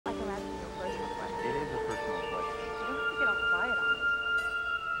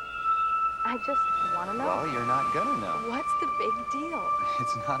I just want to know. Well, you're not gonna know. What's the big deal?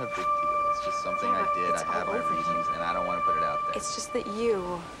 It's not a big deal. It's just something I did. I have my reasons, and I don't want to put it out there. It's just that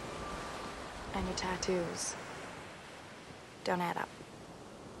you and your tattoos don't add up.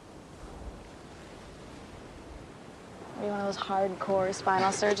 Are you one of those hardcore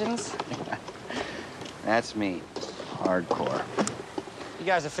spinal surgeons? That's me. Hardcore. You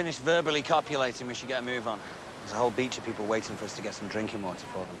guys are finished verbally copulating. We should get a move on. There's a whole beach of people waiting for us to get some drinking water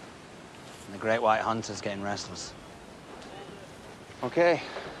for them. And the great white hunter's getting restless. Okay,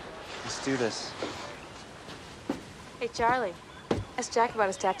 let's do this. Hey, Charlie. Ask Jack about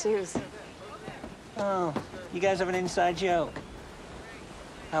his tattoos. Oh, you guys have an inside joke?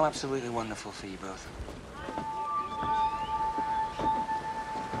 How absolutely wonderful for you both.